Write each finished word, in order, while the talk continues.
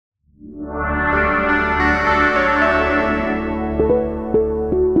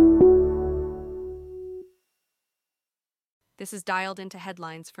This is dialed into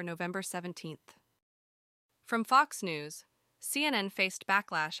headlines for November 17th. From Fox News, CNN faced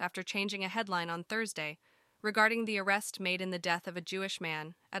backlash after changing a headline on Thursday regarding the arrest made in the death of a Jewish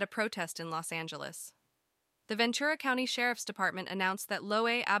man at a protest in Los Angeles. The Ventura County Sheriff's Department announced that Loe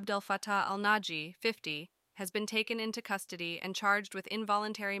Abdel Fattah al-Naji, 50, has been taken into custody and charged with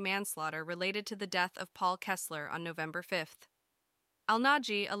involuntary manslaughter related to the death of Paul Kessler on November 5th.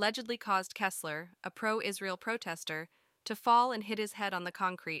 Al-Naji allegedly caused Kessler, a pro-Israel protester, to fall and hit his head on the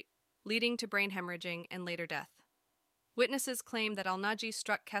concrete, leading to brain hemorrhaging and later death. Witnesses claim that al-Naji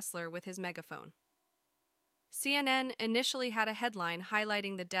struck Kessler with his megaphone. CNN initially had a headline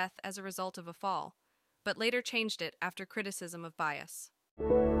highlighting the death as a result of a fall, but later changed it after criticism of bias.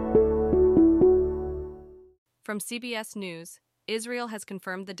 From CBS News, Israel has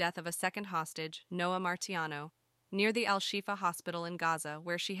confirmed the death of a second hostage, Noa Marciano, near the Al-Shifa hospital in Gaza,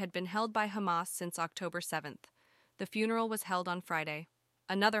 where she had been held by Hamas since October 7th. The funeral was held on Friday.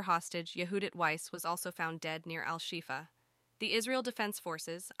 Another hostage, Yehudit Weiss, was also found dead near Al-Shifa. The Israel Defense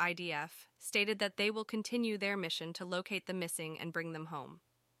Forces, IDF, stated that they will continue their mission to locate the missing and bring them home.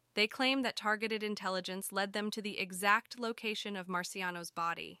 They claim that targeted intelligence led them to the exact location of Marciano's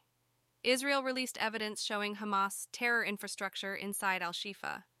body. Israel released evidence showing Hamas terror infrastructure inside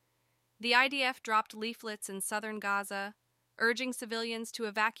Al-Shifa. The IDF dropped leaflets in southern Gaza, urging civilians to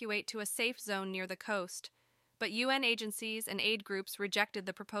evacuate to a safe zone near the coast, but UN agencies and aid groups rejected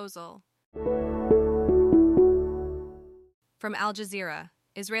the proposal. From Al Jazeera,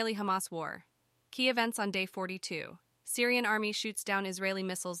 Israeli-Hamas War. Key events on day 42. Syrian army shoots down Israeli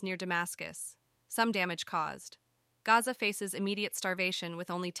missiles near Damascus. Some damage caused. Gaza faces immediate starvation with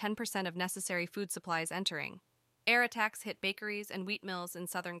only 10% of necessary food supplies entering. Air attacks hit bakeries and wheat mills in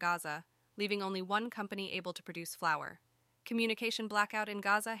southern Gaza, leaving only one company able to produce flour. Communication blackout in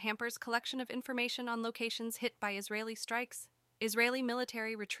Gaza hampers collection of information on locations hit by Israeli strikes. Israeli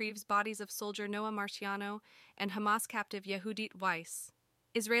military retrieves bodies of soldier Noa Marciano and Hamas captive Yehudit Weiss.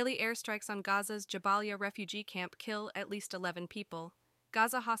 Israeli airstrikes on Gaza's Jabalia refugee camp kill at least 11 people.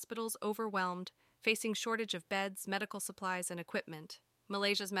 Gaza hospitals overwhelmed, facing shortage of beds, medical supplies, and equipment.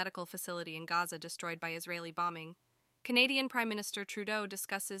 Malaysia's medical facility in Gaza destroyed by Israeli bombing. Canadian Prime Minister Trudeau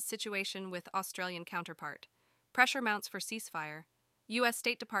discusses situation with Australian counterpart. Pressure mounts for ceasefire. U.S.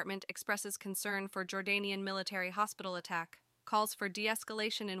 State Department expresses concern for Jordanian military hospital attack, calls for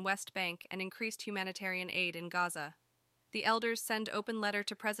de-escalation in West Bank and increased humanitarian aid in Gaza. The elders send open letter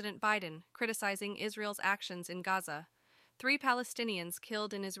to President Biden, criticizing Israel's actions in Gaza. 3 Palestinians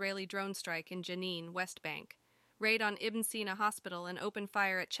killed in Israeli drone strike in Jenin, West Bank. Raid on Ibn Sina Hospital and open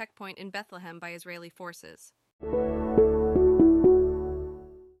fire at checkpoint in Bethlehem by Israeli forces.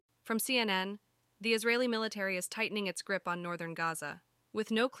 From CNN, the Israeli military is tightening its grip on northern Gaza, with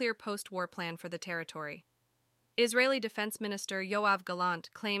no clear post-war plan for the territory. Israeli Defense Minister Yoav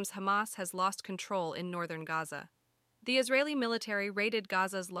Gallant claims Hamas has lost control in northern Gaza. The Israeli military raided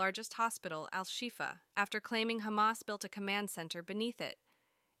Gaza's largest hospital, Al-Shifa, after claiming Hamas built a command center beneath it.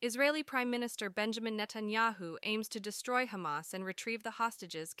 Israeli Prime Minister Benjamin Netanyahu aims to destroy Hamas and retrieve the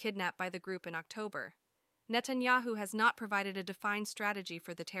hostages kidnapped by the group in October. Netanyahu has not provided a defined strategy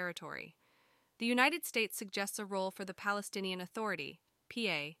for the territory. The United States suggests a role for the Palestinian Authority,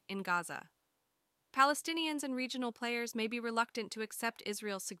 PA, in Gaza. Palestinians and regional players may be reluctant to accept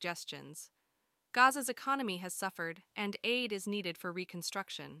Israel's suggestions. Gaza's economy has suffered, and aid is needed for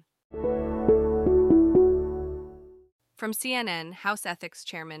reconstruction. From CNN, House Ethics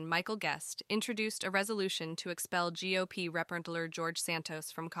Chairman Michael Guest introduced a resolution to expel GOP Rep. George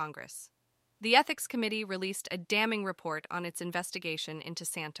Santos from Congress. The Ethics Committee released a damning report on its investigation into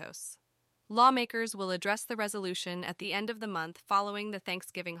Santos. Lawmakers will address the resolution at the end of the month following the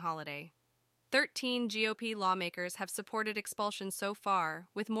Thanksgiving holiday. 13 GOP lawmakers have supported expulsion so far,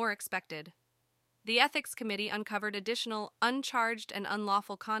 with more expected. The Ethics Committee uncovered additional uncharged and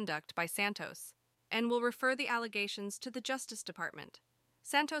unlawful conduct by Santos and will refer the allegations to the Justice Department.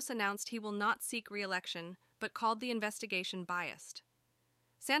 Santos announced he will not seek re-election, but called the investigation biased.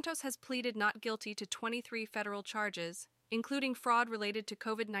 Santos has pleaded not guilty to 23 federal charges, including fraud related to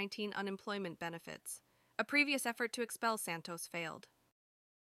COVID-19 unemployment benefits. A previous effort to expel Santos failed.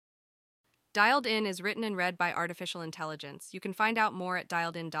 Dialed In is written and read by artificial intelligence. You can find out more at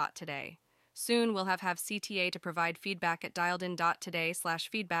dialedin.today. Soon we'll have CTA to provide feedback at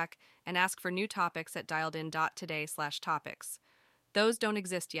dialedin.today/feedback and ask for new topics at dialedin.today/topics. Those don't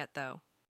exist yet, though.